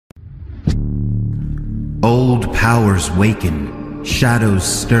Old powers waken, shadows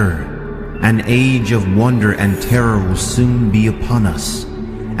stir. An age of wonder and terror will soon be upon us.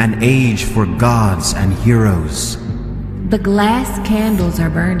 An age for gods and heroes. The glass candles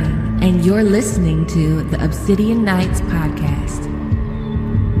are burning, and you're listening to the Obsidian Nights podcast.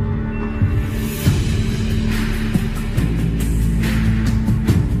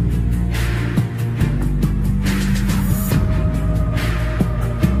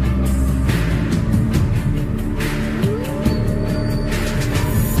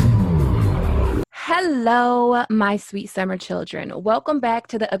 Hello, my sweet summer children. Welcome back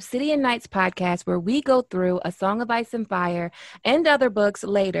to the Obsidian Nights podcast, where we go through A Song of Ice and Fire and other books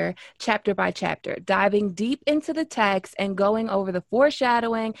later, chapter by chapter, diving deep into the text and going over the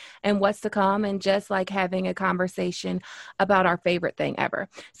foreshadowing and what's to come, and just like having a conversation about our favorite thing ever.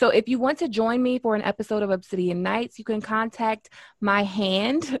 So if you want to join me for an episode of Obsidian Nights, you can contact my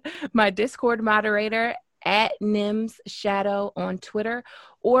my Discord moderator, at Nims Shadow on Twitter,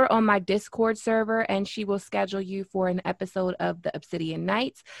 or on my Discord server, and she will schedule you for an episode of the Obsidian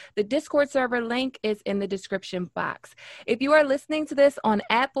Nights. The Discord server link is in the description box. If you are listening to this on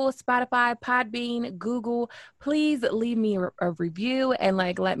Apple, Spotify, Podbean, Google, please leave me a review and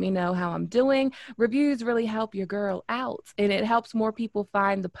let me know how I'm doing. Reviews really help your girl out, and it helps more people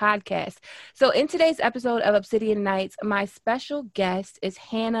find the podcast. So in today's episode of Obsidian Nights, my special guest is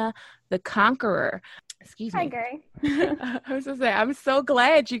Hannah the Conqueror. Excuse me. Hi, Gray. I was going to say, I'm so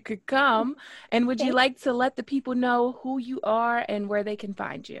glad you could come. And would you like to let the people know who you are and where they can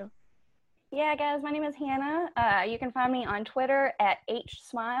find you? Yeah, guys, my name is Hannah. You can find me on Twitter at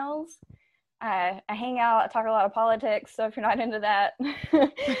HSmiles. I hang out, I talk a lot of politics, so if you're not into that,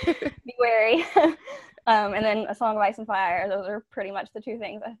 be wary. And then A Song of Ice and Fire. Those are pretty much the two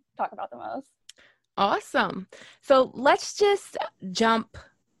things I talk about the most. Awesome. So let's just jump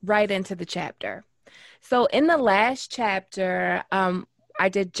right into the chapter. So in the last chapter, I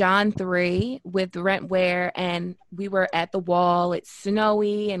did John 3 with Rentware, and we were at the wall. It's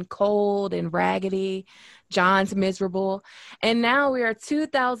snowy and cold and raggedy. John's miserable. And now we are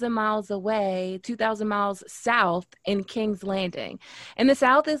 2,000 miles away, 2,000 miles south in King's Landing. And the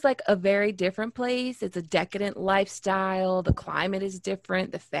South is like a very different place. It's a decadent lifestyle. The climate is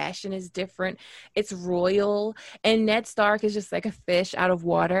different. The fashion is different. It's royal. And Ned Stark is just like a fish out of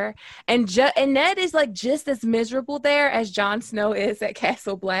water. And Ned is like just as miserable there as Jon Snow is at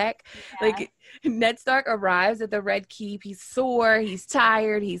Castle Black. Yeah. Like, Ned Stark arrives at the Red Keep. He's sore, he's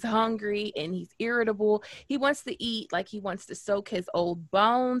tired, he's hungry, and he's irritable. He wants to eat, like he wants to soak his old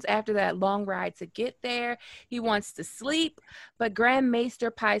bones after that long ride to get there. He wants to sleep, but Grand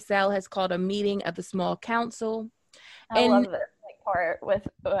Maester Pycelle has called a meeting of the small council. I love this part with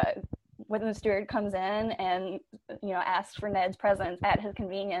when the steward comes in and asks for Ned's presence at his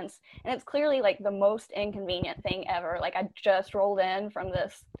convenience, and it's clearly like the most inconvenient thing ever. Like, I just rolled in from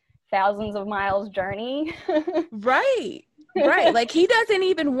this thousands of miles journey. Right. Like, he doesn't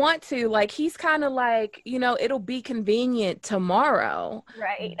even want to. Like, he's kind of like, it'll be convenient tomorrow.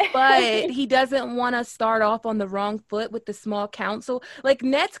 Right. But he doesn't want to start off on the wrong foot with the small council. Like,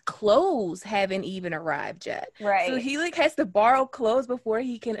 Ned's clothes haven't even arrived yet. Right. So he has to borrow clothes before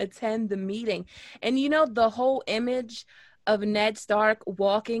he can attend the meeting. And the whole image of Ned Stark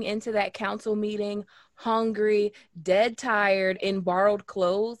walking into that council meeting hungry, dead tired, in borrowed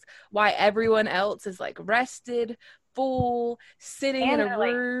clothes, while everyone else is like rested, full, sitting in a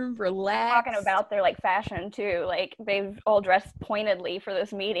room, relaxed. Talking about their fashion too. Like, they've all dressed pointedly for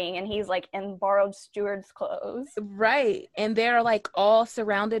this meeting, and he's like in borrowed steward's clothes. Right. And they're like all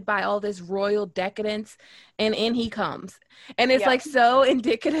surrounded by all this royal decadence, and in he comes. And it's like so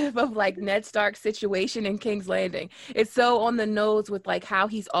indicative of like Ned Stark's situation in King's Landing. It's so on the nose with like how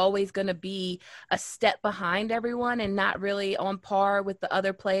he's always going to be a step behind everyone and not really on par with the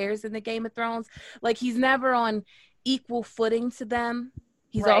other players in the Game of Thrones. Like, he's never on equal footing to them.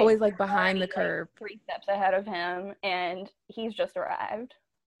 He's always like behind the curve, 3 steps ahead of him, and he's just arrived.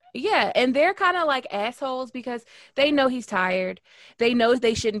 Yeah, and they're kind of like assholes because they know he's tired. They know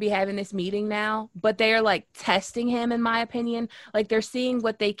they shouldn't be having this meeting now, but they're like testing him, in my opinion. Like, they're seeing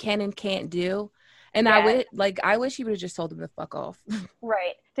what they can and can't do. And I wish he would have just told them to fuck off.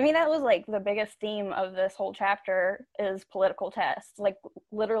 Right. To me, that was like the biggest theme of this whole chapter is political tests. Like,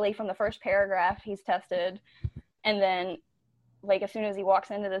 literally from the first paragraph, he's tested. And then, like, as soon as he walks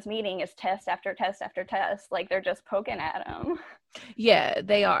into this meeting, it's test after test after test. Like, they're just poking at him. Yeah,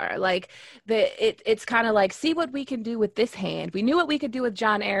 they are. Like, it's kind of like, see what we can do with this hand. We knew what we could do with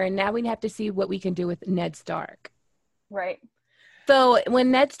Jon Arryn. Now we have to see what we can do with Ned Stark. Right. So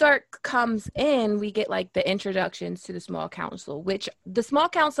when Ned Stark comes in, we get like the introductions to the Small Council, which the Small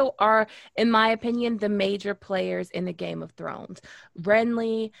Council are, in my opinion, the major players in the Game of Thrones.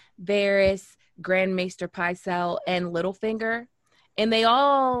 Renly, Varys, Grand Maester Pycelle, and Littlefinger. And they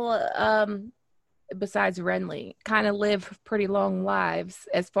all, besides Renly, kind of live pretty long lives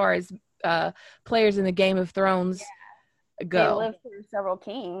as far as players in the Game of Thrones go. They lived through several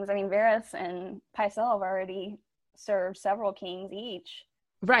kings. I mean, Varys and Pycelle have already served several kings each.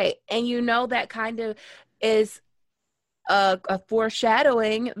 Right. And you know that kind of is a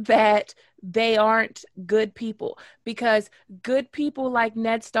foreshadowing that they aren't good people, because good people like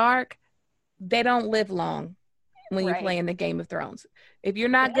Ned Stark, they don't live long when you play in the Game of Thrones. If you're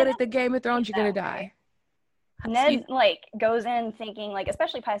not good at the Game of Thrones, you're going to die. Ned goes in thinking, like,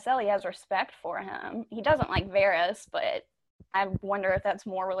 especially Pycelle, he has respect for him. He doesn't like Varys, but I wonder if that's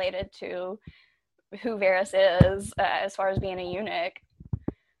more related to who Varys is as far as being a eunuch.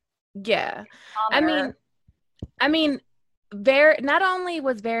 Yeah. I mean, not only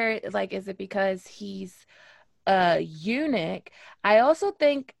was Varys, like, is it because he's a eunuch, I also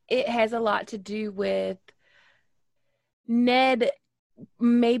think it has a lot to do with Ned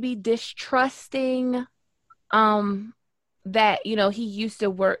maybe distrusting that, you know, he used to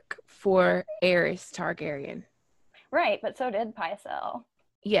work for Aerys Targaryen. Right, but so did Pycelle.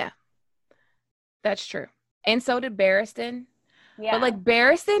 Yeah. That's true. And so did Barristan. Yeah. But like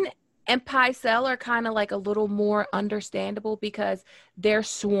Barristan and Pycelle are kind of like a little more understandable because they're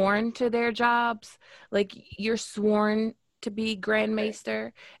sworn to their jobs. Like, you're sworn to be Grand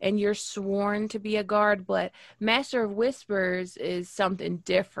Maester and you're sworn to be a guard, but Master of Whispers is something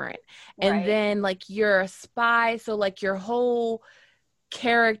different. And then like you're a spy, so like your whole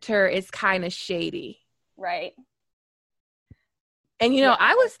character is kind of shady. Right. And, you know,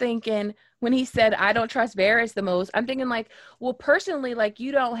 I was thinking when he said, I don't trust Varys the most, I'm thinking like, well, personally, like,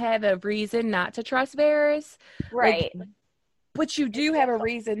 you don't have a reason not to trust Varys. Right. Like, but you do have a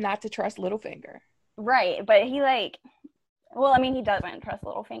reason not to trust Littlefinger. Right. But he he doesn't trust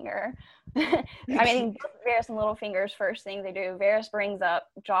Littlefinger. I mean, Varys and Littlefinger's first thing they do, Varys brings up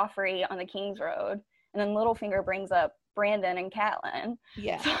Joffrey on the King's Road, and then Littlefinger brings up Brandon and Catelyn.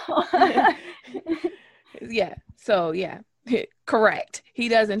 Yeah. So, yeah. Correct. He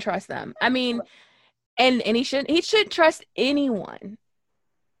doesn't trust them. I mean, and he shouldn't trust anyone.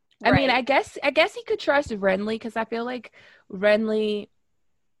 I mean, I guess he could trust Renly, because I feel like Renly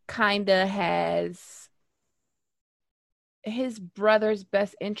kind of has his brother's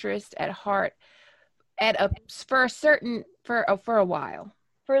best interest at heart for a while.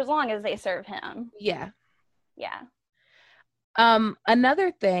 For as long as they serve him. Yeah. Yeah. Another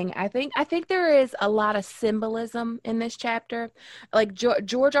thing, I think there is a lot of symbolism in this chapter. Like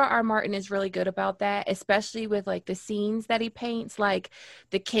George R.R. Martin is really good about that, especially with like the scenes that he paints, like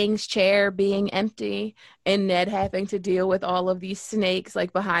the king's chair being empty and Ned having to deal with all of these snakes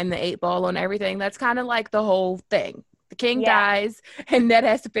like behind the 8-ball and everything. That's kind of like the whole thing. The king dies and Ned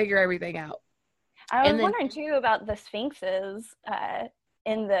has to figure everything out. I was wondering too about the sphinxes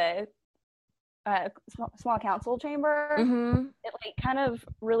in the small council chamber. Mm-hmm. It like kind of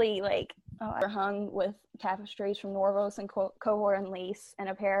really like hung with tapestries from Norvos and Cohor and Lys, and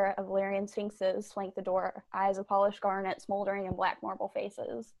a pair of Valyrian sphinxes flank the door, eyes of polished garnet smoldering in black marble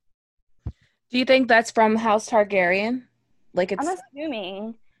faces. Do you think that's from House Targaryen? Like, I'm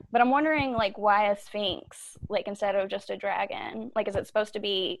assuming, but I'm wondering like why a sphinx, like, instead of just a dragon? Like, is it supposed to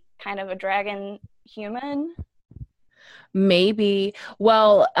be kind of a dragon human? Maybe.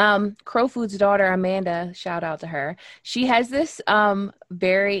 Well, Crowfood's daughter, Amanda, shout out to her. She has this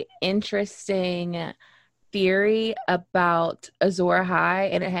very interesting theory about Azor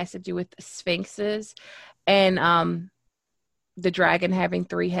Ahai, and it has to do with the sphinxes and the dragon having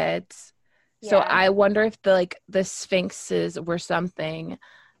 3 heads. Yeah. So I wonder if the sphinxes were something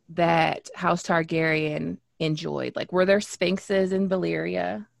that House Targaryen enjoyed. Like, were there sphinxes in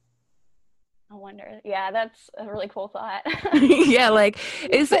Valyria? I wonder. Yeah, that's a really cool thought. Yeah, like,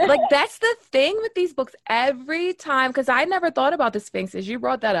 is it like that's the thing with these books every time, because I never thought about the sphinxes. You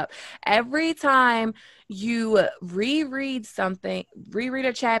brought that up. Every time you reread something, reread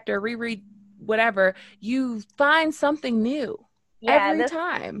a chapter, reread whatever, you find something new. Yeah, every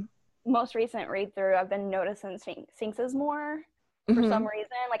time. Most recent read through, I've been noticing sphinxes more for some reason.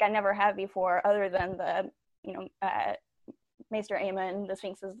 Like, I never have before, other than the, Maester Aemon, the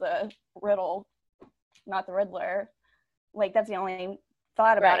Sphinx is the riddle, not the Riddler. Like, that's the only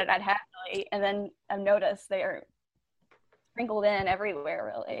thought about it I'd had, really. And then I've noticed they're sprinkled in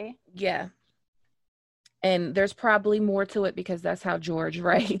everywhere, really. Yeah. And there's probably more to it because that's how George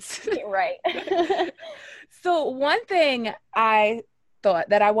writes. Right. So one thing I thought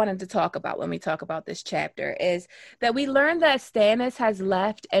that I wanted to talk about when we talk about this chapter is that we learned that Stannis has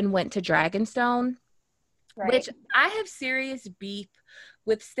left and went to Dragonstone, Right. which I have serious beef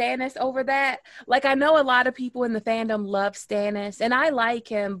with Stannis over that. Like, I know a lot of people in the fandom love Stannis, and I like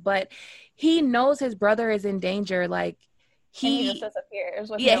him, but he knows his brother is in danger. Like, he just disappears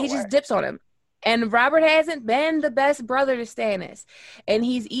with he no just word. dips on him. And Robert hasn't been the best brother to Stannis. And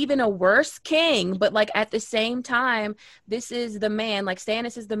he's even a worse king. But, like, at the same time, this is the man, like,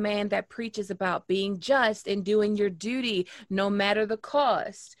 Stannis is the man that preaches about being just and doing your duty no matter the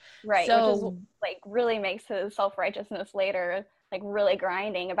cost. Right. So, which is, like, really makes his self-righteousness later, like, really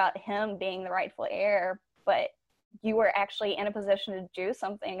grinding about him being the rightful heir. But you were actually in a position to do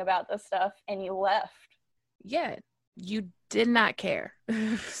something about this stuff, and you left. yeah, you did not care.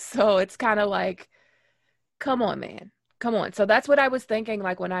 So it's kind of like, come on, man. Come on. So that's what I was thinking,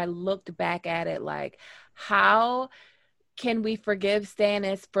 like, when I looked back at it, like, how can we forgive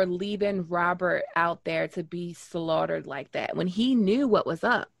Stannis for leaving Robert out there to be slaughtered like that when he knew what was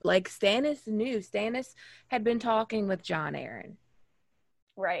up? Like, Stannis knew. Stannis had been talking with Jon Arryn.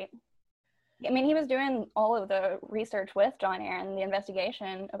 Right. I mean, he was doing all of the research with Jon Arryn, the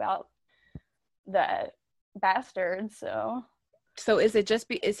investigation about the bastards. So is it just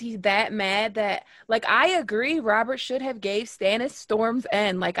is he that mad that, like, I agree Robert should have gave Stannis Storm's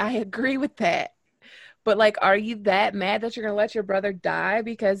End. Like, I agree with that. But, like, are you that mad that you're going to let your brother die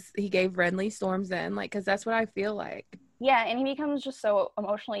because he gave Renly Storm's End? Like, because that's what I feel like. Yeah, and he becomes just so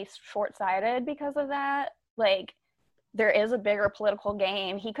emotionally short-sighted because of that. Like, there is a bigger political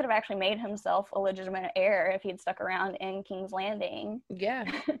game. He could have actually made himself a legitimate heir if he'd stuck around in King's Landing. Yeah.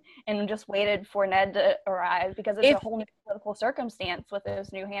 And just waited for Ned to arrive, because it's a whole new political circumstance with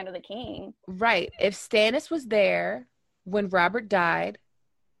this new Hand of the King. Right. If Stannis was there when Robert died,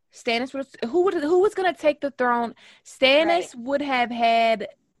 Stannis was who was going to take the throne? Stannis would have had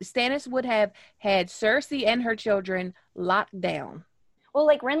Cersei and her children locked down. Well,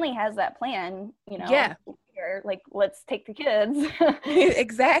 like, Renly has that plan, you know. Yeah. Like, let's take the kids.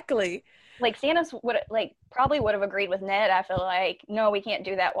 Exactly. Like, Stannis probably would have agreed with Ned. I feel like, no, we can't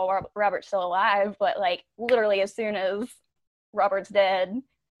do that while Robert's still alive. But, like, literally as soon as Robert's dead,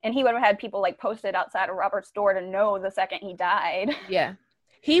 and he would have had people, like, posted outside of Robert's door to know the second he died. Yeah.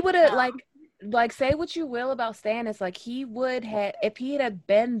 He would have, like, say what you will about Stannis, like, he would have, if he had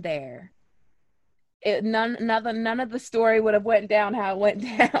been there, none of the story would have went down how it went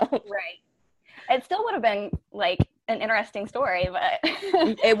down. Right. It still would have been, like, an interesting story, but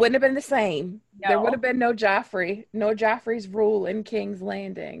it wouldn't have been the same. No. There would have been no Joffrey's rule in King's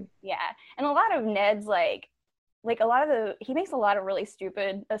Landing. Yeah. And a lot of Ned's, he makes a lot of really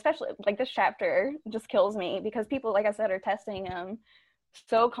stupid, especially, like, this chapter just kills me because people, like I said, are testing him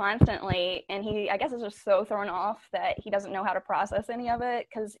so constantly, and he, I guess, is just so thrown off that he doesn't know how to process any of it,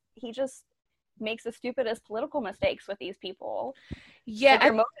 because he just makes the stupidest political mistakes with these people. Yeah. Like,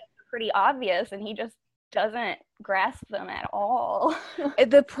 their motives are pretty obvious, and he just doesn't grasp them at all.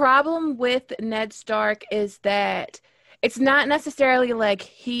 The problem with Ned Stark is that it's not necessarily like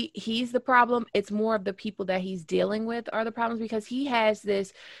he's the problem. It's more of the people that he's dealing with are the problems, because he has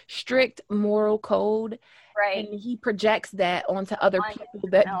this strict moral code. Right. And he projects that onto other people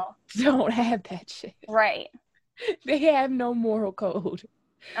that don't have that shit. Right. They have no moral code.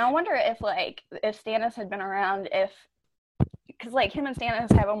 I wonder if Stannis had been around, because, like, him and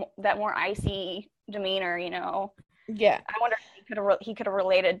Stannis have that more icy demeanor, you know. Yeah. I wonder if he could have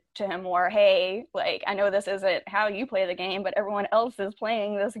related to him more. Hey, like, I know this isn't how you play the game, but everyone else is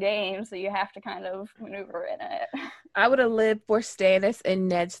playing this game, so you have to kind of maneuver in it. I would have lived for Stannis and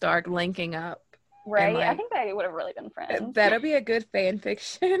Ned Stark linking up. Right. I think they would have really been friends. That'll be a good fan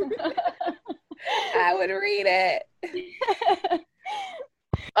fiction. I would read it.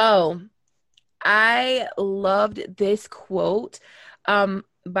 Oh, I loved this quote by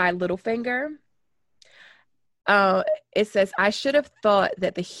Littlefinger. It says, "I should have thought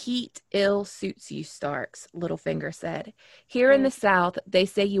that the heat ill suits you, Starks," Littlefinger said. "Here in the South, they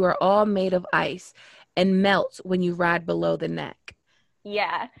say you are all made of ice and melt when you ride below the neck."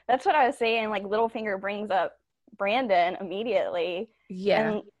 Yeah, that's what I was saying. Like, Littlefinger brings up Brandon immediately. Yeah.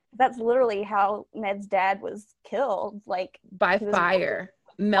 And that's literally how Ned's dad was killed. Like, by fire.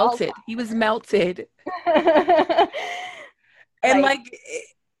 Melted. He was melted. And, like,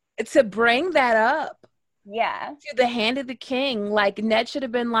 to bring that up. Yeah. To the Hand of the King, like, Ned should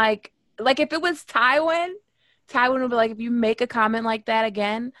have been like, if it was Tywin would be like, if you make a comment like that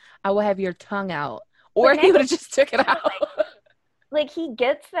again, I will have your tongue out. Or he would have just took it out. Like, he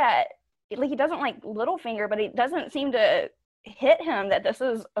gets that like he doesn't like Littlefinger, but it doesn't seem to hit him that this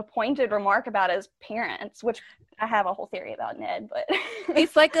is a pointed remark about his parents, which I have a whole theory about Ned, but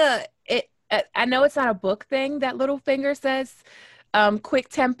it's like I know it's not a book thing that Littlefinger says, quick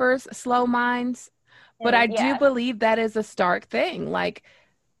tempers, slow minds, but I do believe that is a Stark thing. Like,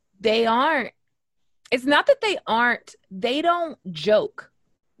 it's not that they don't joke.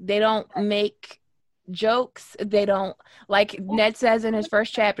 They don't make jokes. They don't, like Ned says in his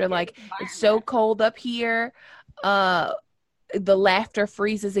first chapter, like, it's so cold up here, the laughter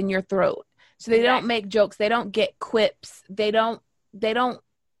freezes in your throat. So they don't make jokes. They don't get quips. They don't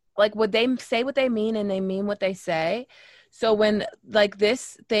like what they say what they mean, and they mean what they say. So when like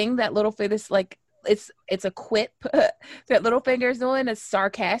this thing that Littlefinger, this like it's a quip that Littlefinger's doing, is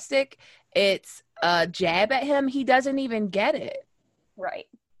sarcastic, it's a jab at him, he doesn't even get it. Right.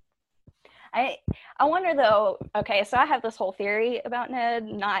 I wonder though, okay, so I have this whole theory about Ned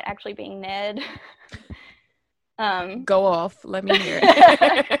not actually being Ned. Go off, let me hear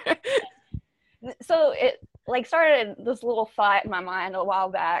it. So it like started this little thought in my mind a while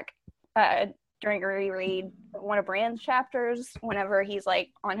back during a reread of one of Bran's chapters, whenever he's like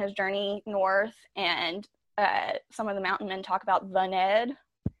on his journey north, and some of the mountain men talk about the Ned,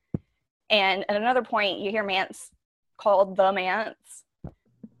 and at another point you hear Mance called the Mance,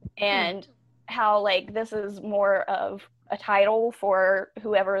 and how like this is more of a title for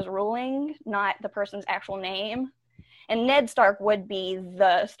whoever is ruling, not the person's actual name. And Ned Stark would be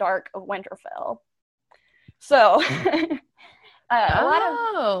the Stark of Winterfell. So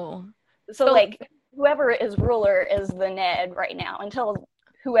like whoever is ruler is the Ned right now, until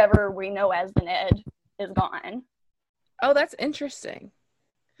whoever we know as the Ned is gone. Oh, that's interesting.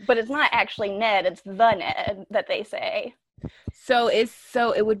 But it's not actually Ned, it's the Ned that they say. So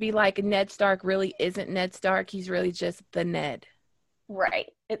it would be like Ned Stark really isn't Ned Stark, he's really just the Ned. Right.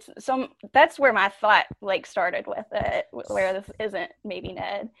 That's where my thought like started with it, where this isn't maybe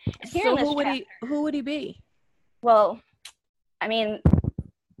Ned. So who would he be? Well, I mean,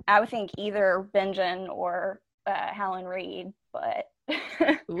 I would think either Benjen or Howland Reed, but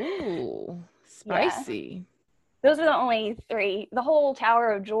ooh, spicy. Yeah. Those are the only three. The whole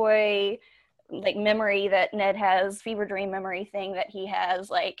Tower of Joy like memory that Ned has, fever dream memory thing that he has,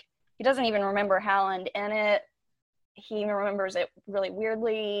 like he doesn't even remember Howland in it. He remembers it really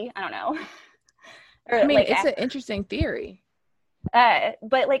weirdly. I don't know. I mean, like, it's an interesting theory. But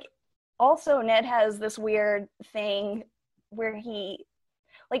like also Ned has this weird thing where he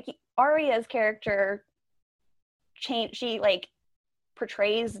like Arya's character she like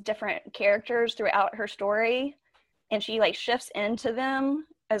portrays different characters throughout her story, and she like shifts into them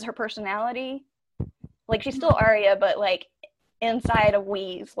as her personality. Like she's still Arya, but like inside of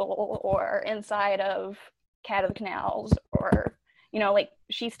Weasel or inside of Cat of the Canals, or you know, like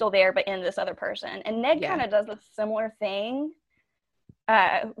she's still there but in this other person. And Ned kind of does a similar thing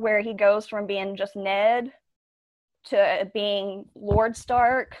where he goes from being just Ned to being Lord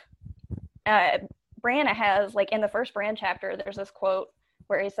Stark. Bran has, like in the first Bran chapter, there's this quote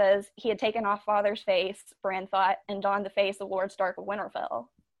where he says he had taken off father's face, Bran thought, and donned the face of Lord Stark of Winterfell.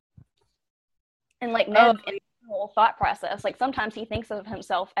 And like Ned's whole thought process, like sometimes he thinks of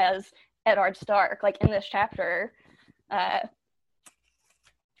himself as Eddard Stark. Like in this chapter,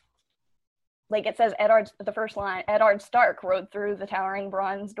 like it says the first line, Eddard Stark rode through the towering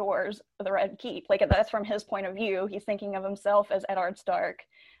bronze doors of the Red Keep. Like that's from his point of view. He's thinking of himself as Eddard Stark,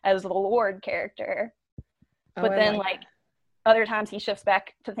 as the Lord character. But then like other times he shifts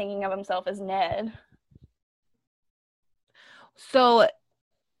back to thinking of himself as Ned. So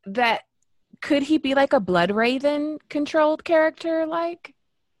that could he be like a Bloodraven controlled character? Like,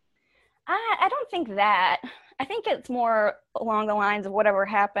 I don't think that. I think it's more along the lines of whatever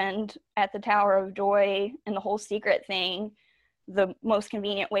happened at the Tower of Joy and the whole secret thing. The most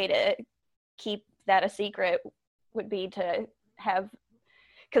convenient way to keep that a secret would be to have,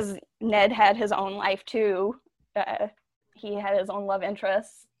 because Ned had his own life too. He had his own love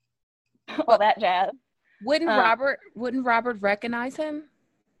interests, all that jazz. Wouldn't Robert recognize him?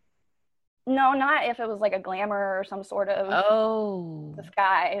 No, not if it was like a glamour or some sort of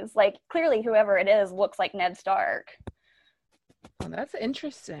disguise. Like clearly whoever it is looks like Ned Stark. Oh, that's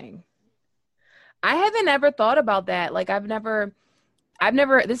interesting. I haven't ever thought about that. Like I've never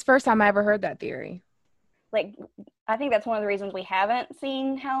this is the first time I ever heard that theory. Like I think that's one of the reasons we haven't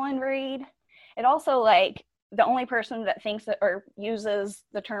seen Howland Reed. It also like the only person that thinks that or uses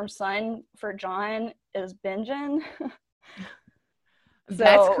the term son for Jon is Benjen.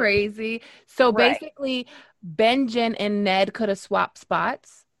 That's crazy. So basically, Benjen and Ned could have swapped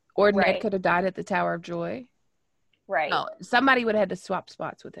spots, or Ned could have died at the Tower of Joy. Right. No, somebody would have had to swap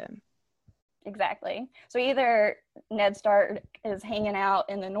spots with him. Exactly. So either Ned Stark is hanging out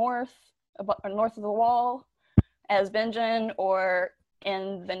in the north of the wall as Benjen, or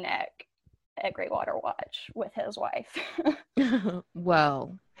in the Neck at Greywater Watch with his wife.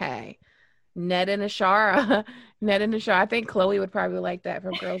 Well, hey, Ned and Ashara. Ned and Ashara. I think Chloe would probably like that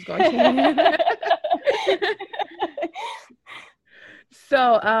from Girls Gone Canyon.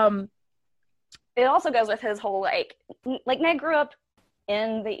 So, it also goes with his whole like Ned grew up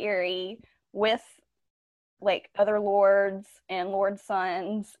in the Eyrie with like other lords and lords'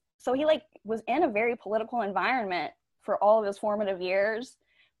 sons. So he like was in a very political environment for all of his formative years.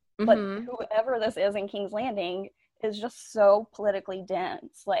 But whoever this is in King's Landing is just so politically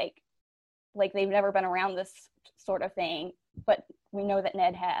dense. Like they've never been around this sort of thing, but we know that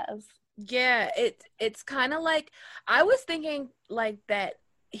Ned has. Yeah, it's kind of like, I was thinking like that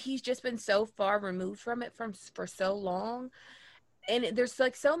he's just been so far removed from it for so long, and there's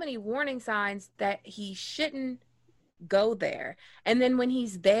like so many warning signs that he shouldn't go there. And then when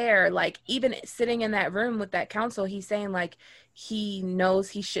he's there, like even sitting in that room with that council, he's saying like he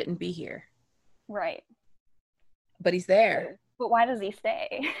knows he shouldn't be here. Right. But he's there. But why does he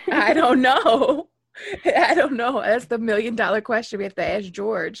stay? I don't know. I don't know. That's the $1 million question we have to ask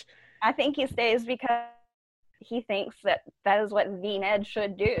George. I think he stays because he thinks that is what the Ned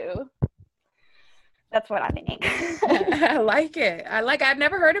should do. That's what I think. I like it. I've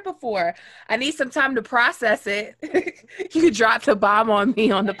never heard it before. I need some time to process it. You dropped a bomb on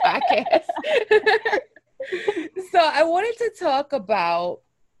me on the podcast. So I wanted to talk about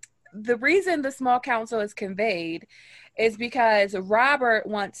the reason the small council is conveyed is because Robert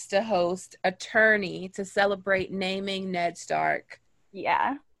wants to host a tourney to celebrate naming Ned Stark.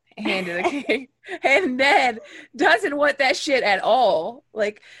 Yeah. Hand of the King. And Ned doesn't want that shit at all.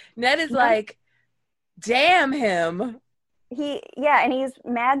 Like, Ned is like, damn him. And he's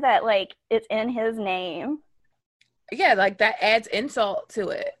mad that like it's in his name. Yeah, like that adds insult to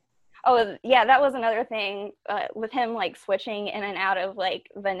it. Oh yeah, that was another thing with him like switching in and out of like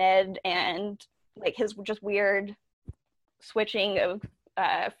the Ned and like his just weird switching of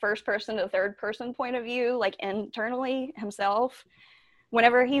first person to third person point of view, like internally himself.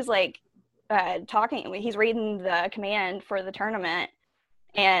 Whenever he's like talking, he's reading the command for the tournament,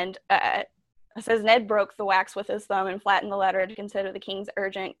 and it says Ned broke the wax with his thumb and flattened the letter to consider the king's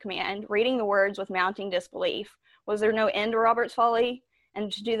urgent command, reading the words with mounting disbelief. Was there no end to Robert's folly? And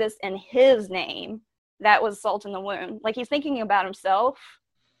to do this in his name, that was salt in the wound. Like he's thinking about himself,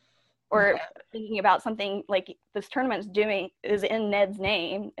 or thinking about something like this tournament's doing is in Ned's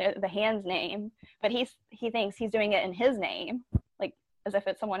name, the hand's name, but he thinks he's doing it in his name, like as if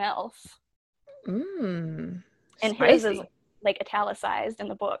it's someone else. And his is like italicized in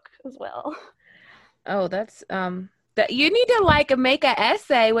the book as well. Oh, that's that you need to like make an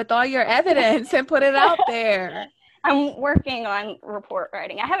essay with all your evidence and put it out there. I'm working on report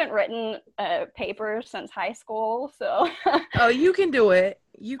writing. I haven't written a paper since high school, so. Oh, you can do it.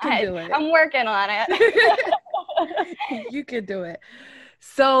 You can do it. I'm working on it. You can do it.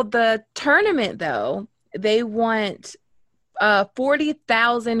 So the tournament, though, they want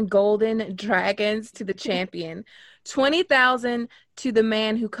 40,000 golden dragons to the champion, 20,000 to the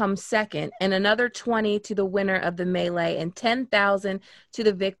man who comes second, and another 20 to the winner of the melee, and 10,000 to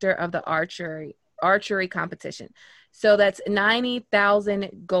the victor of the archery competition. So that's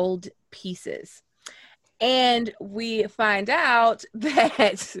 90,000 gold pieces. And we find out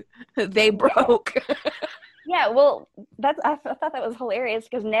that they broke. Yeah, well, I thought that was hilarious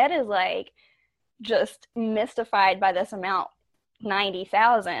because Ned is like just mystified by this amount,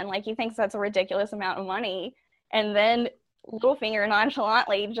 90,000. Like he thinks that's a ridiculous amount of money. And then Littlefinger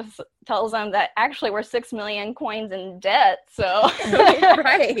nonchalantly just tells them that actually we're 6 million coins in debt. So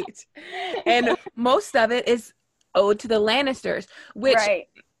right. And most of it is owed to the Lannisters, which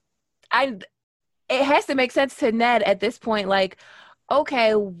it has to make sense to Ned at this point. Like,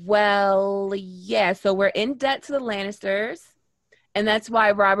 okay, well, yeah, so we're in debt to the Lannisters, and that's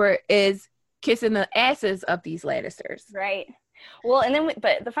why Robert is kissing the asses of these Lannisters. Right. Well, and then,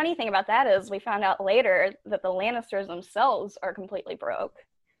 but the funny thing about that is we found out later that the Lannisters themselves are completely broke.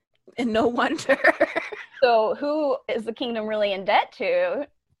 And no wonder. So who is the kingdom really in debt to?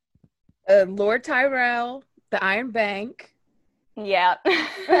 Lord Tyrell, the Iron Bank. Yeah.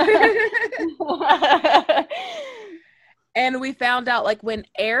 And we found out, like, when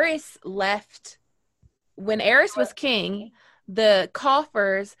Aerys was king, the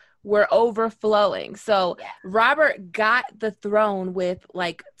coffers were overflowing. So Robert got the throne with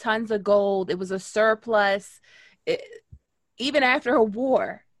like tons of gold. It was a surplus. Even after a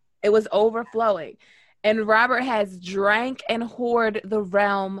war, it was overflowing. And Robert has drank and hoarded the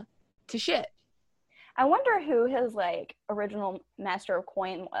realm to shit. I wonder who his like original master of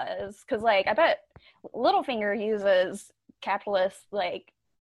coin was, because like I bet Littlefinger uses capitalist, like,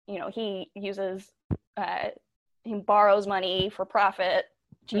 you know, he uses he borrows money for profit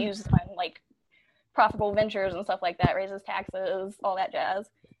to use on like profitable ventures and stuff like that, raises taxes, all that jazz.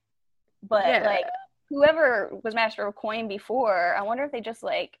 But like whoever was master of coin before, I wonder if they just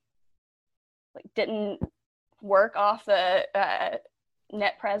like didn't work off the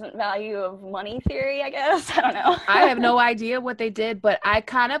net present value of money theory, I guess. I don't know. I have no idea what they did, but I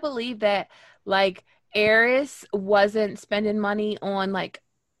kind of believe that like Aerys wasn't spending money on like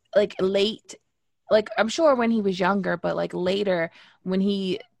late, like I'm sure when he was younger, but like later when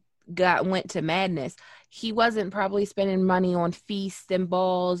he went to madness, he wasn't probably spending money on feasts and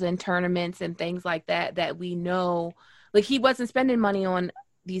balls and tournaments and things like that we know. Like he wasn't spending money on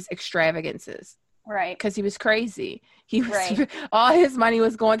these extravagances. Right. Because he was crazy. He was all his money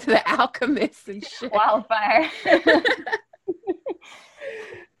was going to the alchemists and shit. Wildfire.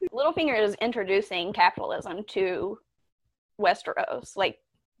 Littlefinger is introducing capitalism to Westeros. Like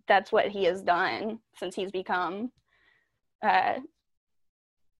that's what he has done since he's become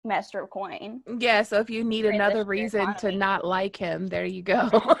master of coin. Yeah, so if you need another reason to not like him, there you go.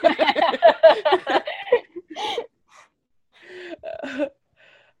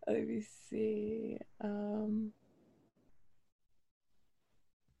 Let me see.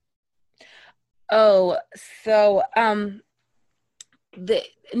 The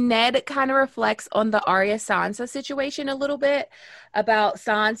Ned kind of reflects on the Arya Sansa situation a little bit, about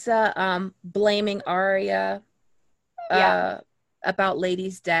Sansa blaming Arya about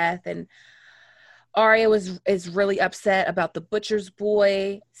Lady's death, and Arya is really upset about the butcher's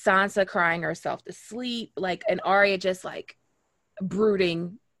boy, Sansa crying herself to sleep, like, and Arya just like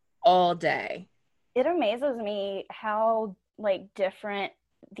brooding all day. It amazes me how like different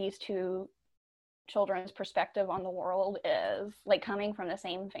these two children's perspective on the world is, like coming from the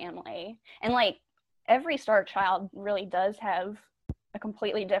same family. And like every Stark child really does have a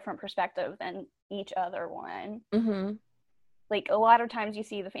completely different perspective than each other one. Mm-hmm. Like a lot of times you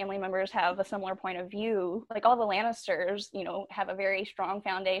see the family members have a similar point of view. Like all the Lannisters, you know, have a very strong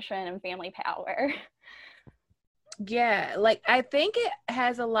foundation and family power. Yeah, like I think it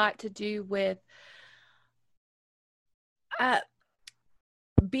has a lot to do with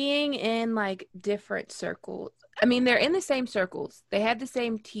being in like different circles. I mean, they're in the same circles. They have the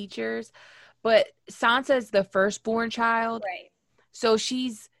same teachers, but Sansa's the firstborn child. Right. So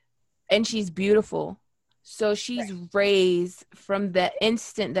she's beautiful. So she's raised from the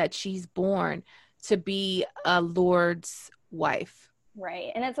instant that she's born to be a lord's wife.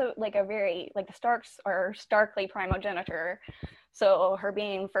 Right. And it's a very, like the Starks are starkly primogeniture. So her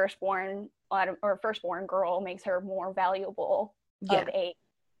being firstborn girl makes her more valuable of a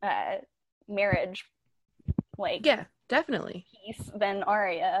marriage, like, yeah, definitely, piece than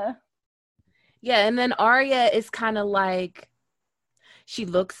Arya. Yeah, and then Arya is kind of like, she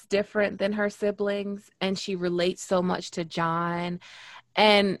looks different than her siblings, and she relates so much to Jon,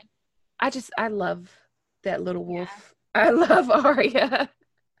 and I love that little wolf. I love Arya.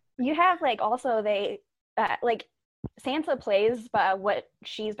 You have like also they like Sansa plays by what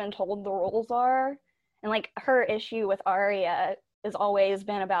she's been told the rules are, and like her issue with Arya has always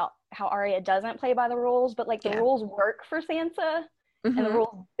been about how Arya doesn't play by the rules, but like the rules work for Sansa, and the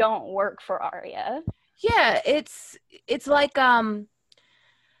rules don't work for Arya. Yeah, it's like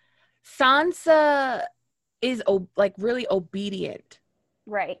Sansa is like really obedient,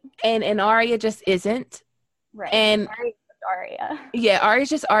 right? And Arya just isn't, right? And Arya. Yeah, Arya's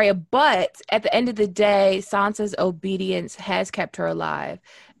just Arya, but at the end of the day, Sansa's obedience has kept her alive,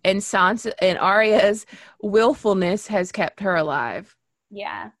 and Arya's willfulness has kept her alive.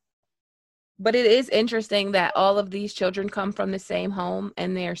 Yeah. But it is interesting that all of these children come from the same home,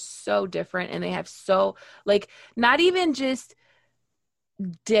 and they're so different, and they have so, like, not even just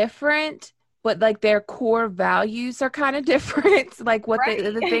different, but like their core values are kind of different, like what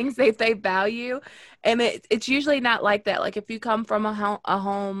the things they value. And it's usually not like that. Like if you come from a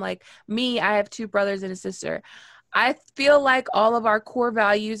home like me, I have 2 brothers and a sister. I feel like all of our core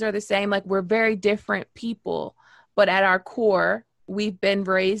values are the same. Like we're very different people, but at our core, we've been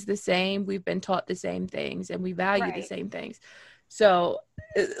raised the same, we've been taught the same things, and we value the same things. So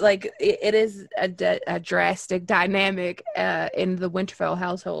like it is a drastic dynamic in the Winterfell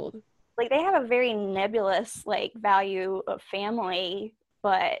household. Like they have a very nebulous like value of family,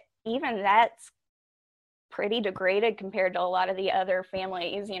 but even that's pretty degraded compared to a lot of the other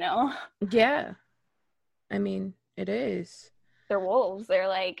families, you know? Yeah. I mean, it is. They're wolves. They're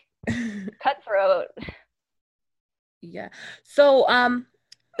like cutthroat. Yeah. So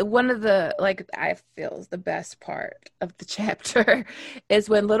one of the, like, I feel is the best part of the chapter is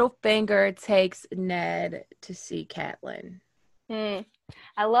when Littlefinger takes Ned to see Catelyn.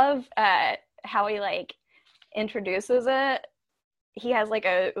 I love how he like introduces it. He has like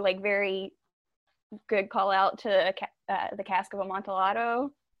a like very good call out to the Cask of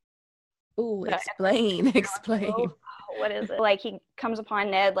Amontillado. Ooh, explain. What is it? Like, he comes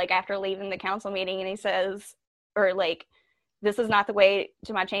upon Ned like after leaving the council meeting, and he says, or like, this is not the way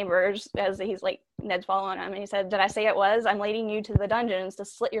to my chambers, as he's like, Ned's following him, and he said, did I say it was? I'm leading you to the dungeons to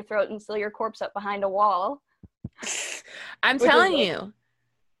slit your throat and seal your corpse up behind a wall. I'm telling you.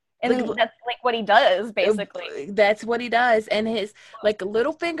 And like, that's like what he does, basically. That's what he does. And his, like,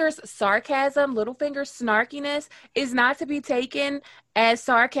 Littlefinger's sarcasm, Littlefinger's snarkiness is not to be taken as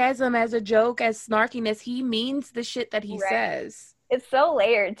sarcasm, as a joke, as snarkiness. He means the shit that he says. It's so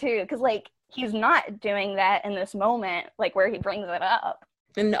layered, too, because, like, he's not doing that in this moment, like, where he brings it up.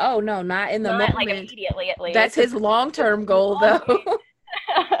 And, oh, no, not in the moment. Like, immediately, at least. That's his long-term goal, though.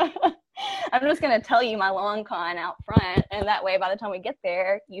 I'm just going to tell you my long con out front, and that way by the time we get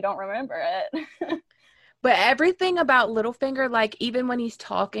there, you don't remember it. But everything about Littlefinger, like, even when he's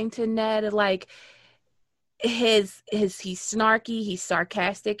talking to Ned, like, he's snarky, he's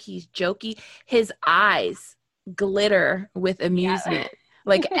sarcastic, he's jokey. His eyes glitter with amusement. Yeah.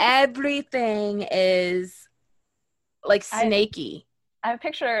 Like, everything is, like, snaky. I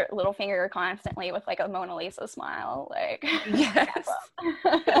picture Littlefinger constantly with like a Mona Lisa smile, like. Yes.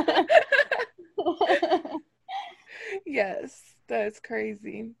 Yes, that's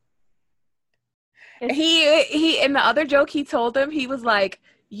crazy. He in the other joke he told him, he was like,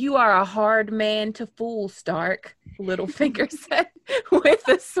 "You are a hard man to fool, Stark," Littlefinger said with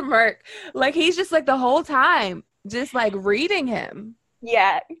a smirk. Like, he's just like the whole time just like reading him.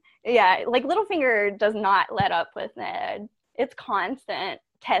 Yeah. Like, Littlefinger does not let up with Ned. It's constant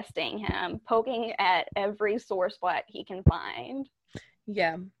testing him, poking at every sore spot he can find.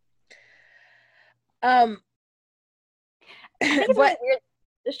 Yeah. I think it's weird.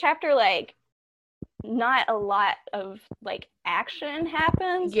 This chapter, like, not a lot of like action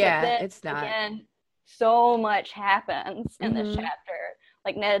happens. Yeah, but then, it's not. Again, so much happens in this chapter.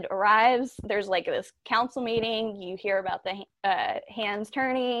 Like, Ned arrives. There's like this council meeting. You hear about the hands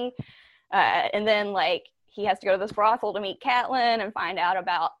tourney, and then like, he has to go to this brothel to meet Catelyn and find out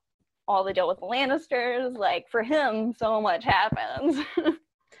about all the deal with the Lannisters. Like, for him, so much happens.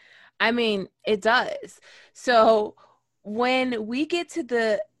 I mean, it does. So when we get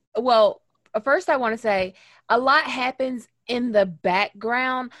to first I want to say a lot happens in the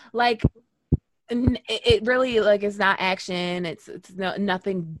background. Like, it really, like, it's not action. It's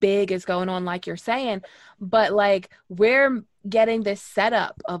nothing big is going on, like you're saying. But like, we're getting this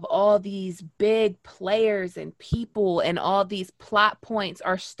setup of all these big players and people, and all these plot points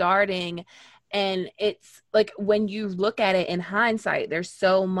are starting. And it's like, when you look at it in hindsight, there's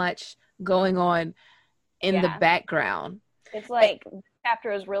so much going on in the background. It's like, this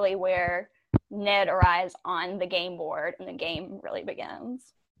chapter is really where Ned arrives on the game board and the game really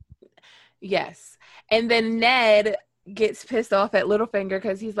begins. Yes. And then Ned gets pissed off at Littlefinger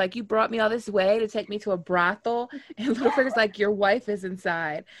because he's like, you brought me all this way to take me to a brothel? And Littlefinger's like, your wife is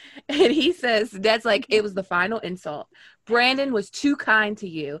inside. And he says, that's like, it was the final insult. Brandon was too kind to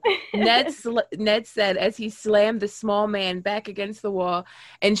you. Ned said as he slammed the small man back against the wall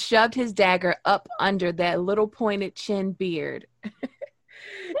and shoved his dagger up under that little pointed chin beard.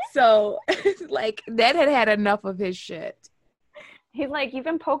 So, like, Ned had enough of his shit. He's like, you've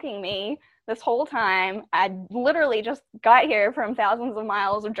been poking me this whole time. I literally just got here from thousands of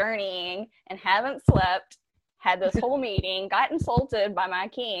miles of journeying and haven't slept, had this whole meeting, got insulted by my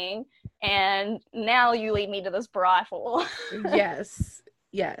king, and now you lead me to this brothel. Yes.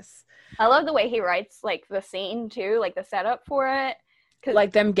 I love the way he writes, like, the scene, too, like, the setup for it.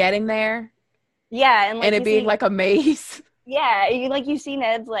 Like, them getting there? Yeah. And, like, and it being, like, a maze? Yeah, you see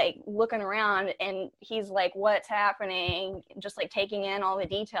Ned's, like, looking around, and he's like, what's happening? Just, like, taking in all the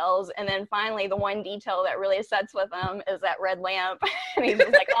details. And then finally, the one detail that really sets with him is that red lamp. And he's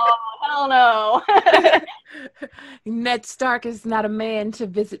just like, oh, hell no. Ned Stark is not a man to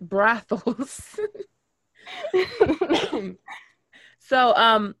visit brothels.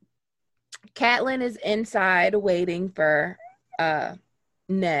 So, Catelyn is inside waiting for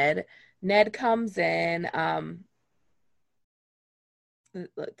Ned. Ned comes in.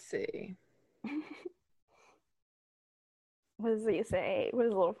 Let's see. What does he say? What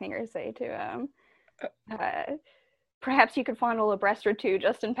does Littlefinger say to him? Perhaps you could fondle a breast or two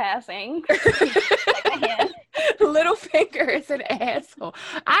just in passing. Like a hint. Littlefinger is an asshole.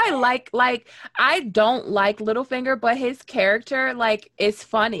 I don't like Littlefinger, but his character like is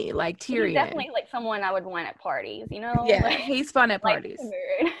funny, like Tyrion. He's definitely like someone I would want at parties, you know? Yeah, like, he's fun at parties.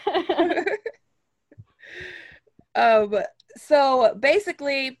 Like, So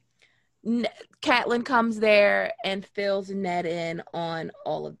basically, Catelyn comes there and fills Ned in on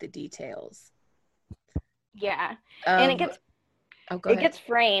all of the details. yeah, and it gets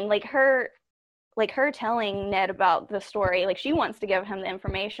framed like her telling Ned about the story. Like she wants to give him the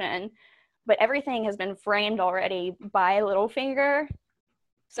information, but everything has been framed already by Littlefinger.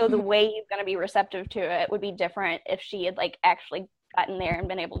 So the way he's going to be receptive to it would be different if she had like actually gotten there and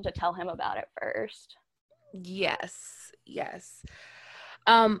been able to tell him about it first. Yes.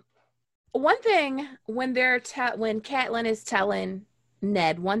 One thing when Catelyn is telling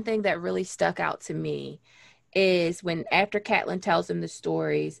Ned, one thing that really stuck out to me is when after Catelyn tells him the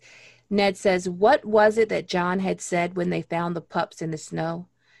stories, Ned says, "What was it that Jon had said when they found the pups in the snow?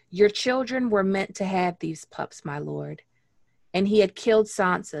 Your children were meant to have these pups, my lord. And he had killed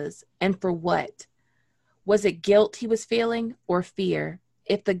Sansa's. And for what? Was it guilt he was feeling or fear?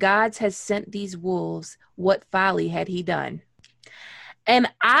 If the gods had sent these wolves, what folly had he done?" And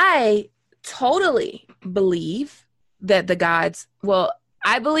I totally believe that the gods,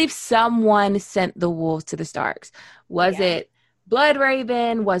 I believe someone sent the wolves to the Starks. Was it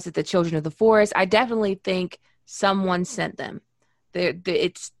Bloodraven? Was it the Children of the Forest? I definitely think someone sent them.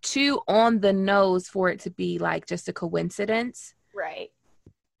 It's too on the nose for it to be like just a coincidence. Right.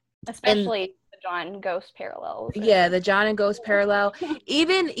 Especially the Jon Ghost parallels. Yeah, the Jon and Ghost parallel.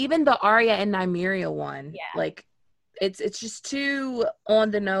 Even the Arya and Nymeria one. Yeah. Like it's just too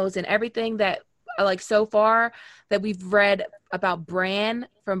on the nose, and everything that like so far that we've read about Bran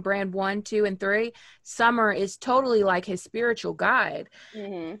from Bran 1, 2, and 3, Summer is totally like his spiritual guide.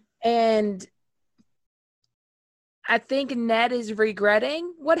 Mm-hmm. And I think Ned is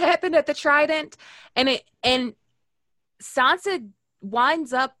regretting what happened at the Trident, and Sansa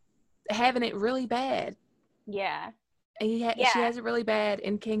winds up having it really bad. Yeah. She has it really bad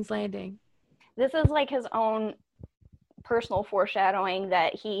in King's Landing. This is like his own personal foreshadowing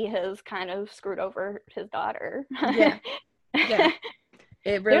that he has kind of screwed over his daughter. Yeah.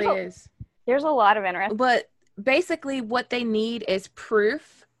 It really is. There's a lot of interest. But basically what they need is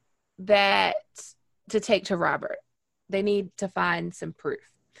proof to take to Robert. They need to find some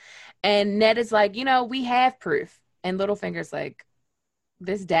proof. And Ned is like, we have proof. And Littlefinger's like,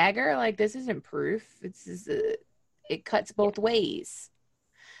 this dagger, like, this isn't proof. It cuts both ways.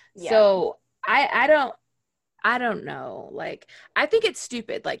 Yeah. So I don't know. Like, I think it's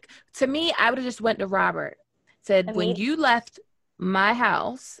stupid. Like, to me, I would have just went to Robert, said, when you left my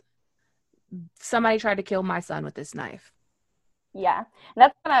house, somebody tried to kill my son with this knife. Yeah.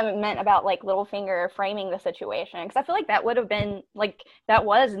 That's what I meant about, like, Littlefinger framing the situation. Because I feel like that would have been, like, that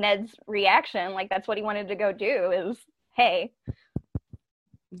was Ned's reaction. Like, that's what he wanted to go do is, hey.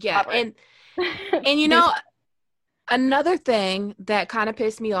 Yeah. Robert. And another thing that kind of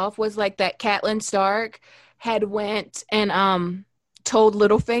pissed me off was, like, that Catelyn Stark had went and told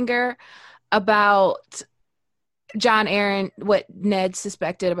Littlefinger about Jon Arryn, what Ned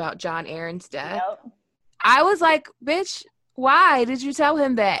suspected about Jon Arryn's death. Yep. I was like, bitch, why did you tell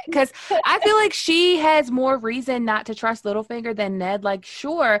him that? Because I feel like she has more reason not to trust Littlefinger than Ned. Like,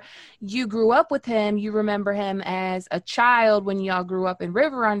 sure, you grew up with him. You remember him as a child when y'all grew up in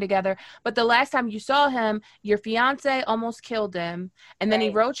Riverrun together. But the last time you saw him, your fiance almost killed him. And then he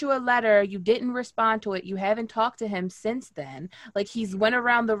wrote you a letter. You didn't respond to it. You haven't talked to him since then. Like, he's went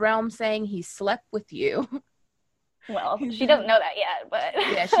around the realm saying he slept with you. Well, she doesn't know that yet, but...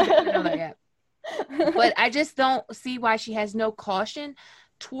 Yeah, she doesn't know that yet. But I just don't see why she has no caution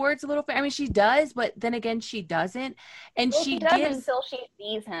towards Littlefinger. I mean, she does, but then again, she doesn't. And she does until she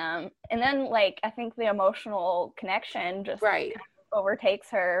sees him. And then, like, I think the emotional connection just kind of overtakes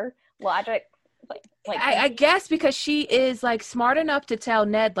her logic. I guess because she is, like, smart enough to tell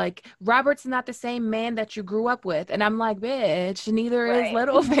Ned, like, Robert's not the same man that you grew up with. And I'm like, bitch, neither is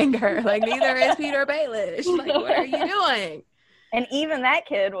Littlefinger. Like, neither is Peter Baelish. Like, what are you doing? And even that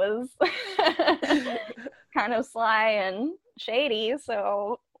kid was kind of sly and shady.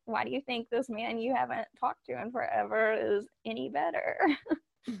 So why do you think this man you haven't talked to in forever is any better?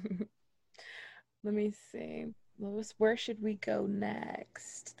 Let me see. Where should we go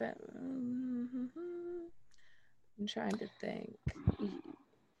next? I'm trying to think.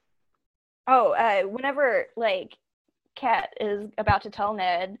 Whenever, like, Kat is about to tell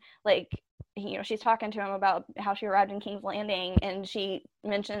Ned, like, she's talking to him about how she arrived in King's Landing, and she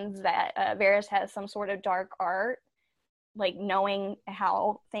mentions that Varys has some sort of dark art, like knowing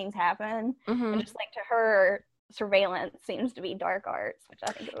how things happen. Mm-hmm. And just like to her, surveillance seems to be dark arts, which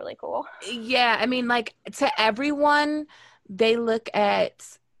I think is really cool. Yeah, I mean, like, to everyone, they look at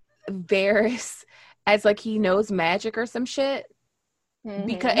Varys as like he knows magic or some shit.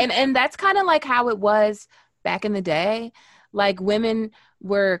 Because and that's kind of like how it was back in the day. Like, women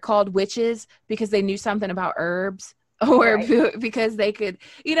were called witches because they knew something about herbs, or because they could,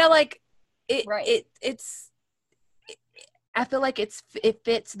 like it's I feel like it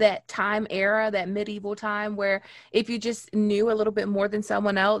fits that time era, that medieval time, where if you just knew a little bit more than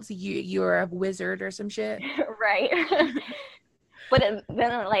someone else, you're a wizard or some shit. Right. But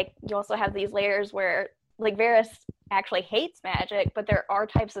then, like, you also have these layers where, like, Varys actually hates magic, but there are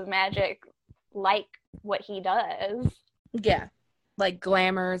types of magic like what he does. Yeah, like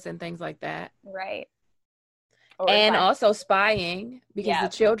glamours and things like that. Right. And also spying, because the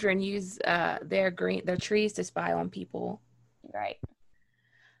children use their trees to spy on people. Right.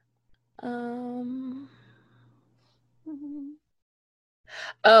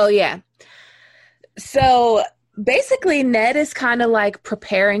 Oh, yeah. So basically, Ned is kind of like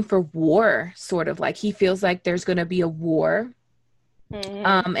preparing for war, sort of like he feels like there's going to be a war.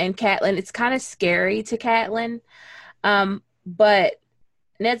 And Catelyn, it's kind of scary to Catelyn. But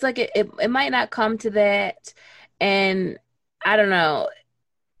Ned's like, it might not come to that. And I don't know.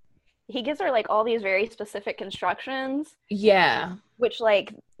 He gives her like all these very specific instructions. Yeah. Which,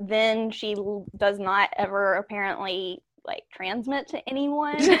 like, then she does not ever apparently like transmit to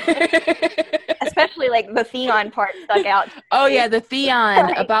anyone. Especially like the Theon part stuck out. Oh yeah, the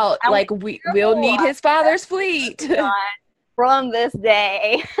Theon about like we'll need his father's fleet from this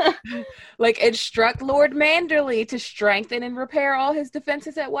day. Like, instruct Lord Manderley to strengthen and repair all his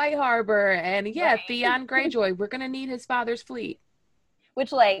defenses at White Harbor, and Theon Greyjoy, we're gonna need his father's fleet.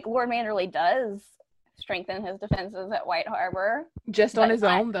 Which, like, Lord Manderley does strengthen his defenses at White Harbor. Just on his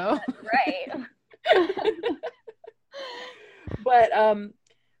own, though. Right. But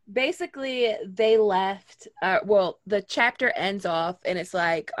basically, they left. The chapter ends off, and it's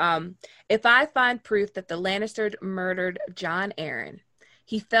like, if I find proof that the Lannisters murdered Jon Arryn.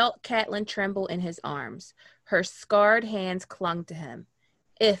 He felt Catelyn tremble in his arms. Her scarred hands clung to him.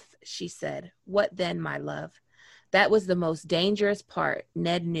 If, she said, what then, my love? That was the most dangerous part,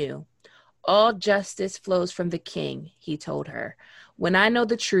 Ned knew. All justice flows from the king, he told her. When I know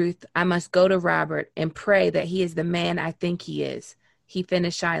the truth, I must go to Robert and pray that he is the man I think he is, he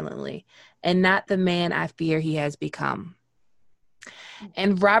finished silently, and not the man I fear he has become.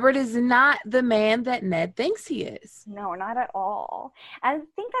 And Robert is not the man that Ned thinks he is. No, not at all. I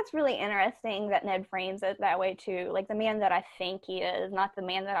think that's really interesting that Ned frames it that way too. Like, the man that I think he is, not the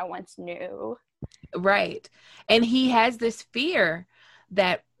man that I once knew. Right. And he has this fear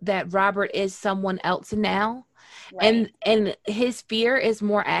that Robert is someone else now. Right. And his fear is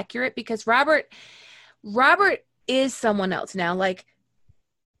more accurate because Robert is someone else now. Like,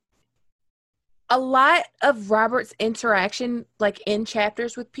 a lot of Robert's interaction, like, in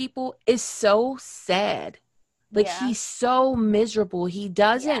chapters with people is so sad. Like, he's so miserable. He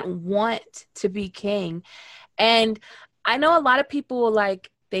doesn't want to be king. And I know a lot of people,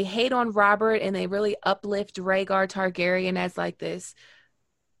 like, they hate on Robert and they really uplift Rhaegar Targaryen as, like, this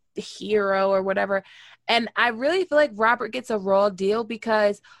hero or whatever. And I really feel like Robert gets a raw deal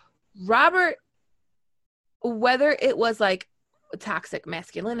because Robert, whether it was, like, toxic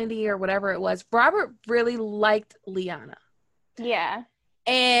masculinity or whatever it was, Robert really liked Lyanna. Yeah.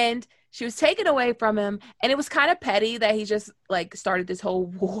 And she was taken away from him, and it was kind of petty that he just, like, started this whole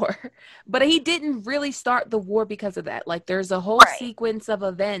war. But he didn't really start the war because of that. Like, there's a whole sequence of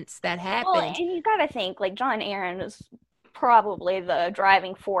events that happened. Well, and you gotta think, like, Jon Arryn is probably the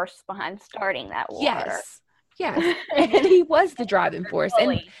driving force behind starting that war. Yes. And he was the driving force.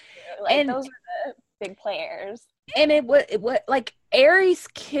 And those are the big players. And it was like,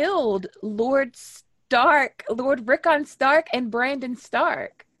 Aerys killed Lord Rickon Stark and Brandon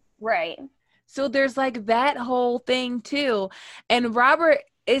Stark. Right. So there's, like, that whole thing too. And Robert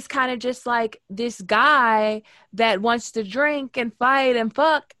is kind of just like this guy that wants to drink and fight and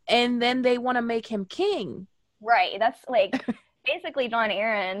fuck, and then they want to make him king. Right. That's, like, basically Jon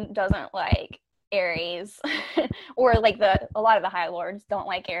Arryn doesn't like Aerys, or, like, a lot of the High Lords don't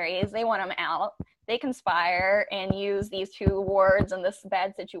like Aerys. They want him out. They conspire and use these two wards in this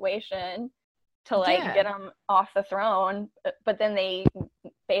bad situation to, like, get him off the throne, but then they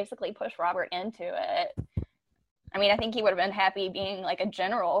basically push Robert into it. I mean, I think he would have been happy being, like, a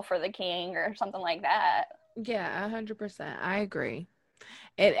general for the king or something like that. Yeah, 100%. I agree.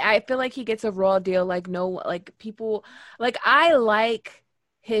 And I feel like he gets a raw deal. Like, no, like, people, like, I like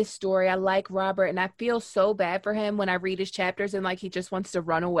his story. I like Robert, and I feel so bad for him when I read his chapters and like he just wants to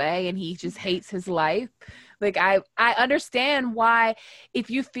run away and he just hates his life. Like I understand why, if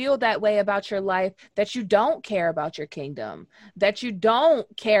you feel that way about your life, that you don't care about your kingdom, that you don't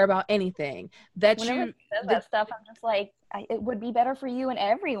care about anything, that Whenever he says that stuff, I'm just like, it would be better for you and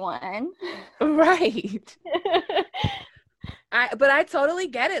everyone. Right. But I totally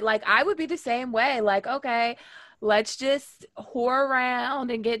get it. Like, I would be the same way. Like, okay, let's just whore around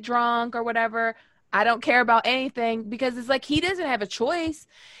and get drunk or whatever. I don't care about anything, because it's like he doesn't have a choice.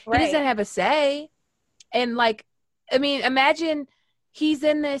 Right. He doesn't have a say. And like, I mean, imagine he's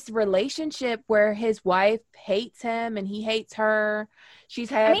in this relationship where his wife hates him and he hates her. She's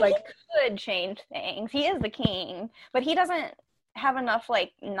had he could change things. He is the king, but he doesn't have enough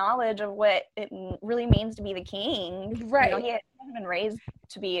like knowledge of what it really means to be the king. Right. He hasn't been raised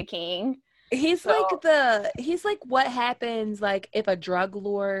to be a king. He's like what happens like if a drug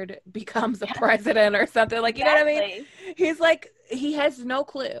lord becomes a president or something, like, you know what I mean? He's like, he has no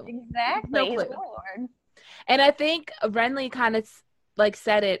clue. Exactly. No clue. He's a lord. And I think Renly kind of like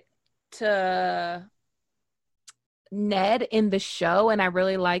said it to Ned in the show, and I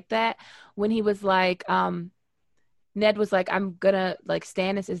really like that when he was like, Ned was like, I'm gonna, like,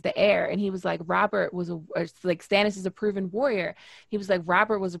 Stannis is the heir, and he was like, Stannis is a proven warrior. He was like,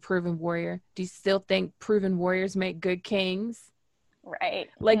 Robert was a proven warrior. Do you still think proven warriors make good kings? Right.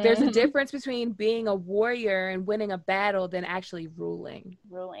 Like, there's a difference between being a warrior and winning a battle than actually ruling.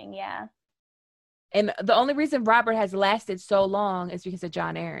 Yeah. And the only reason Robert has lasted so long is because of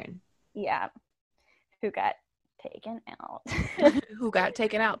Jon Arryn. Yeah. Who got taken out. Who got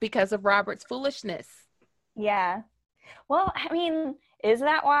taken out because of Robert's foolishness. Yeah. Well, I mean, is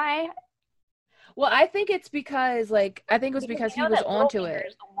that why? Well, I think it's because, like, I think it was because he was onto it.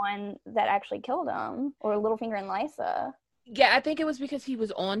 Is the one that actually killed him, or Littlefinger and Lysa. Yeah, I think it was because he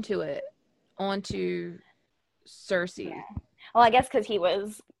was onto it. Onto Cersei. Yeah. Well, I guess because he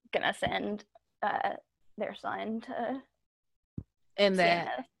was gonna send their son to and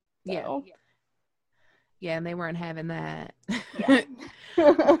that Stannis, so. Yeah, and they weren't having that. Yeah.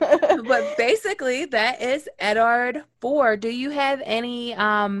 But basically that is Eddard 4. Do you have any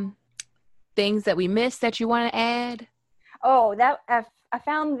things that we missed that you want to add? Oh, that I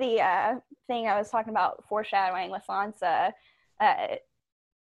found the thing I was talking about, foreshadowing with Sansa.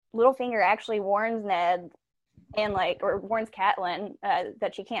 Littlefinger actually warns Ned or warns Catelyn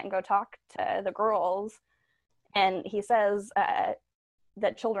that she can't go talk to the girls, and he says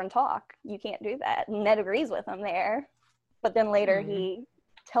that children talk. You can't do that. And Ned agrees with him there, but then later he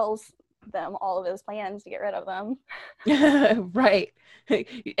tells them all of his plans to get rid of them. Right.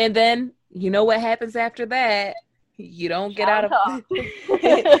 And then you know what happens after that? You don't get out of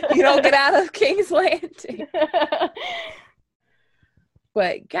you don't get out of King's Landing.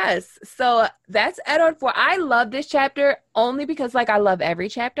 But yes, so that's Eddard 4. I love this chapter only because, like, I love every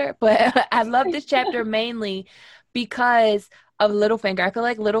chapter, but I love this chapter mainly because of Littlefinger. I feel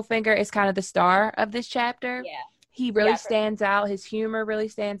like Littlefinger is kind of the star of this chapter. Yeah. He really stands out. His humor really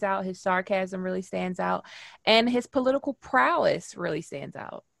stands out. His sarcasm really stands out. And his political prowess really stands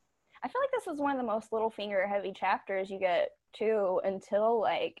out. I feel like this is one of the most Littlefinger heavy chapters you get too, until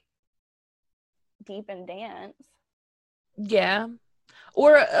like Deep in Dance. Yeah.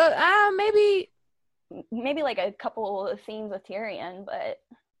 Or maybe like a couple of scenes with Tyrion, but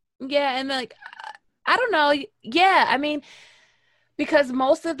yeah, and like I don't know. Yeah, I mean, because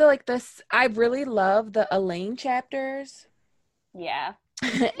most of I really love the Elaine chapters. Yeah.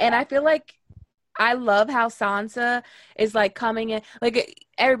 And I feel like I love how Sansa is like coming in. Like,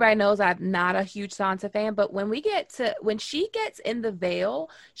 everybody knows I'm not a huge Sansa fan, but when she gets in the Vale,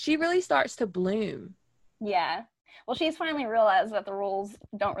 she really starts to bloom. Yeah. Well, she's finally realized that the rules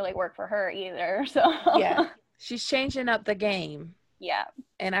don't really work for her either. So yeah, she's changing up the game. Yeah.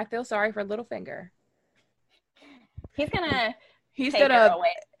 And I feel sorry for Littlefinger. He's gonna take her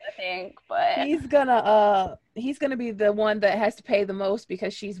away, I think, but he's gonna be the one that has to pay the most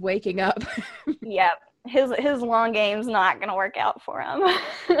because she's waking up. Yep. His long game's not gonna work out for him.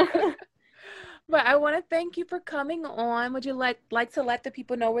 But I want to thank you for coming on. Would you like to let the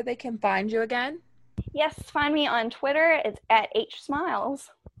people know where they can find you again? Yes, find me on Twitter. It's at HSmiles.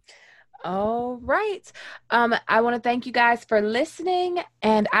 All right. I want to thank you guys for listening,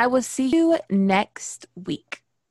 and I will see you next week.